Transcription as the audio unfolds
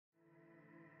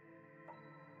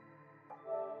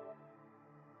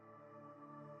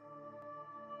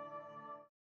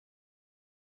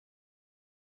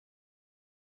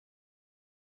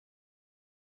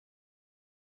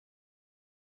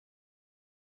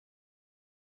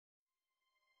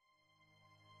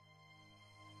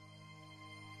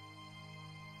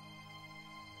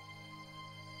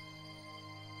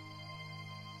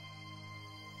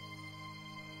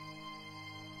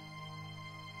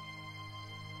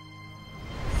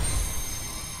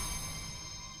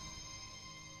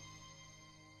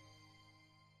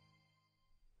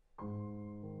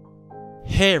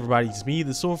Hey everybody, it's me,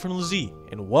 the Silver from Z,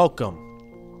 and welcome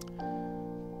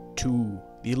to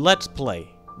the Let's Play,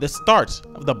 the start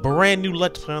of the brand new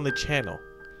Let's Play on the channel,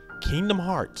 Kingdom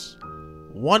Hearts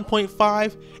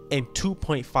 1.5 and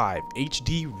 2.5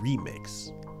 HD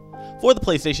Remix for the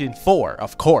PlayStation 4,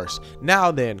 of course.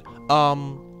 Now then,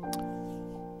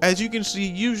 as you can see,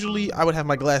 usually I would have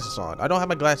my glasses on. I don't have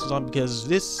my glasses on because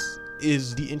this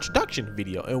is the introduction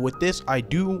video, and with this I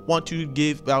do want to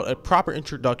give out a proper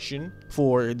introduction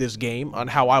for this game on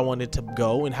how I want it to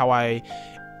go and how I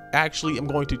actually am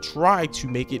going to try to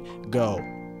make it go,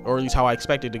 or at least how I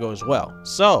expect it to go as well.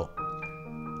 So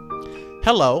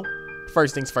hello,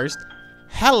 first things first,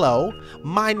 hello,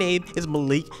 my name is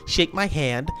Malik. Shake my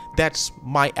hand. That's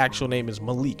my actual name is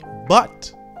Malik,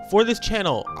 but for this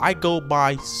channel I go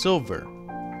by Silver,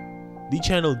 the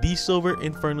channel The Silver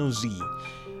Inferno Z.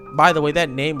 By the way, that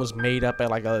name was made up at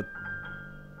like a,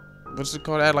 what's it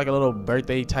called, at like a little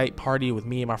birthday type party with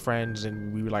me and my friends,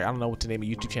 and we were like, I don't know what to name a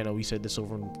YouTube channel. We said the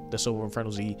Silver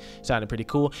Inferno Z sounded pretty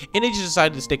cool, and they just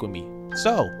decided to stick with me.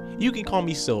 So you can call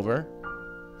me Silver.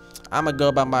 I'm gonna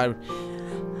go by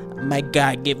my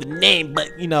God-given name,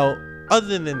 but you know,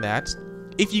 other than that,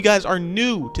 if you guys are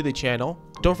new to the channel,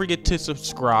 don't forget to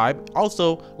subscribe.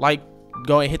 Also,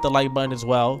 go and hit the like button as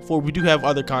well, for we do have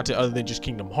other content other than just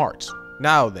Kingdom Hearts.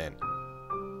 Now then,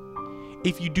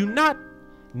 if you do not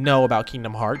know about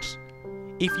Kingdom Hearts,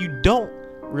 if you don't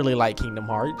really like Kingdom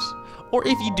Hearts, or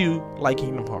if you do like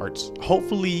Kingdom Hearts,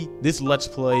 hopefully this Let's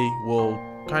Play will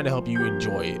kind of help you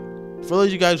enjoy it. For those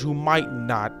of you guys who might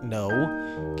not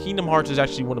know, Kingdom Hearts is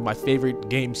actually one of my favorite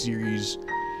game series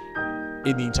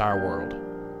in the entire world.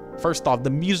 First off, the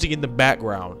music in the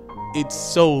background, it's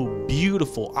so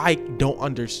beautiful. I don't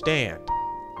understand.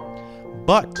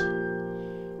 But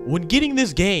when getting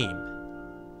this game,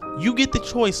 you get the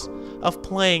choice of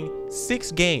playing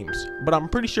 6 games, but I'm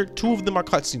pretty sure 2 of them are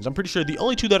cutscenes. I'm pretty sure the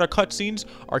only 2 that are cutscenes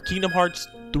are Kingdom Hearts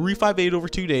 358 over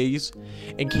 2 days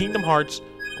and Kingdom Hearts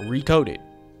Recoded.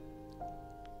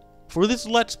 For this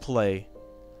Let's Play,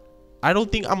 I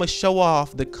don't think I'm gonna show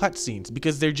off the cutscenes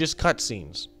because they're just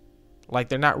cutscenes. Like,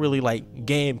 they're not really like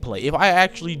gameplay. If I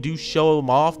actually do show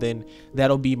them off, then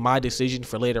that'll be my decision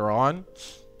for later on.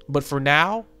 But for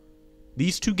now,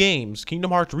 these 2 games,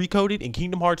 Kingdom Hearts Recoded and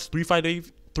Kingdom Hearts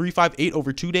 358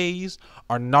 over 2 days,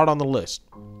 are not on the list.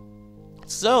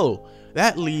 So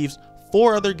that leaves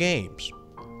 4 other games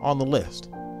on the list.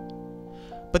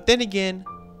 But then again,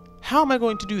 how am I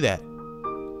going to do that?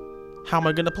 How am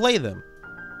I going to play them?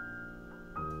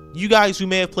 You guys who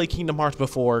may have played Kingdom Hearts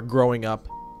before growing up,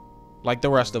 like the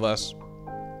rest of us,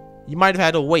 you might have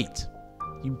had to wait.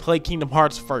 You played Kingdom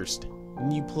Hearts first,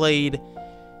 and you played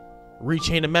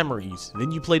Rechain of Memories,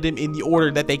 then you played them in the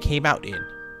order that they came out in.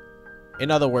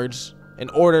 In other words, an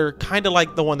order kind of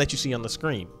like the one that you see on the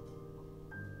screen.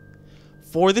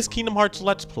 For this Kingdom Hearts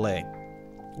Let's Play,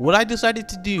 what I decided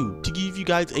to do to give you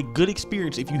guys a good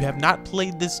experience, if you have not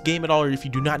played this game at all, or if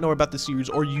you do not know about the series,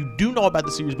 or you do know about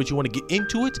the series but you want to get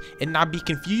into it and not be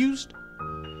confused,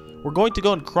 we're going to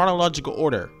go in chronological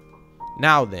order.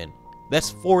 Now then, that's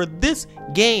for this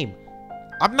game.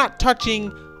 I'm not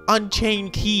touching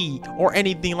Unchained Key or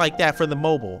anything like that for the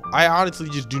mobile. I honestly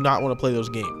just do not want to play those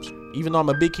games. Even though I'm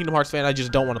a big Kingdom Hearts fan, I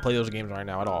just don't want to play those games right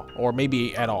now at all, or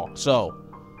maybe at all. So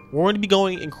we're going to be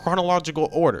going in chronological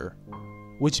order,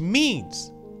 which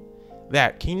means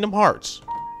that Kingdom Hearts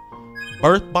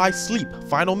Birth by Sleep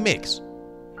Final Mix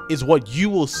is what you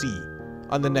will see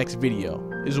on the next video,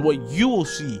 is what you will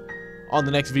see on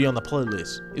the next video on the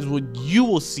playlist, is what you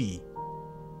will see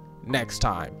next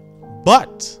time.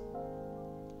 But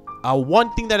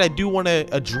one thing that I do want to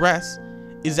address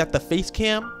is that the face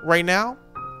cam right now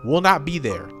will not be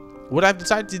there. What I've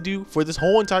decided to do for this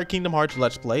whole entire Kingdom Hearts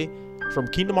Let's Play, from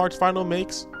Kingdom Hearts Final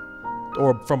Mix,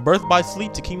 or from Birth by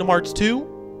Sleep to Kingdom Hearts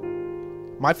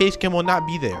 2, my face cam will not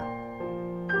be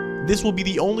there. This will be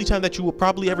the only time that you will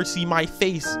probably ever see my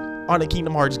face on a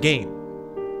Kingdom Hearts game.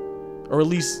 Or at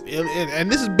least,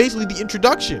 and this is basically the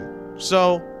introduction.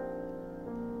 So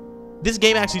this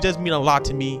game actually does mean a lot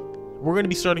to me. We're going to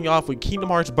be starting off with Kingdom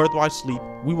Hearts Birth by Sleep.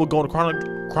 We will go in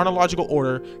chronological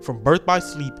order from Birth by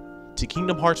Sleep to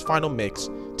Kingdom Hearts Final Mix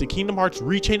to Kingdom Hearts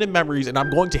Rechain of Memories, and I'm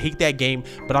going to hate that game,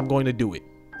 but I'm going to do it.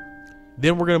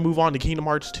 Then we're going to move on to Kingdom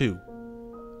Hearts 2.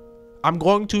 I'm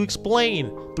going to explain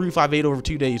 358 over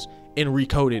 2 days in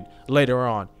Recoded later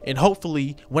on, and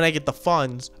hopefully when I get the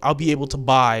funds, I'll be able to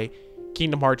buy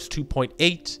Kingdom Hearts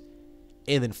 2.8,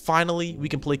 and then finally we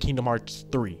can play Kingdom Hearts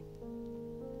 3.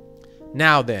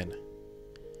 Now then,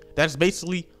 that's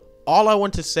basically all I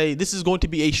want to say. This is going to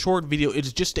be a short video.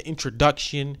 It's just an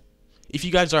introduction. If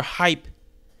you guys are hype,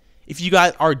 if you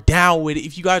guys are down with it,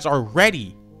 if you guys are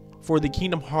ready for the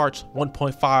Kingdom Hearts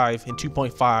 1.5 and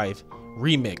 2.5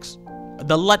 remix,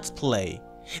 the Let's Play,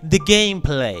 the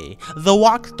gameplay, the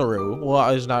walkthrough. Well,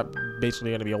 it's not basically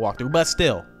going to be a walkthrough, but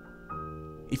still,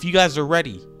 if you guys are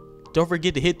ready, don't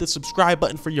forget to hit the subscribe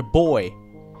button for your boy.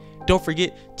 Don't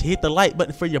forget to hit the like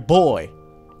button for your boy.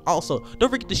 Also, don't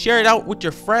forget to share it out with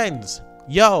your friends.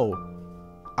 Yo,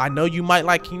 I know you might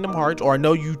like Kingdom Hearts, or I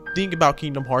know you think about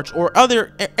Kingdom Hearts, or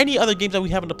any other games that we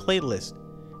have on the playlist.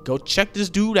 Go check this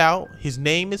dude out. His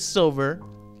name is Silver.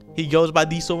 He goes by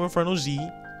the Silver Inferno Z.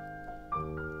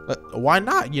 Why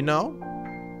not, you know?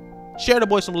 Share the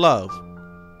boy some love.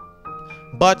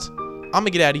 But I'm gonna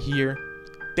get out of here.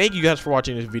 Thank you guys for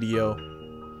watching this video.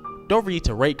 Don't forget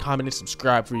to rate, comment, and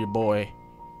subscribe for your boy.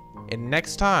 And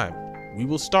next time, we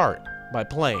will start by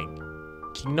playing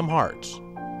Kingdom Hearts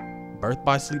Birth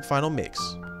by Sleep Final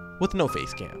Mix with no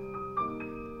face cam.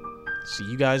 See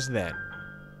you guys then.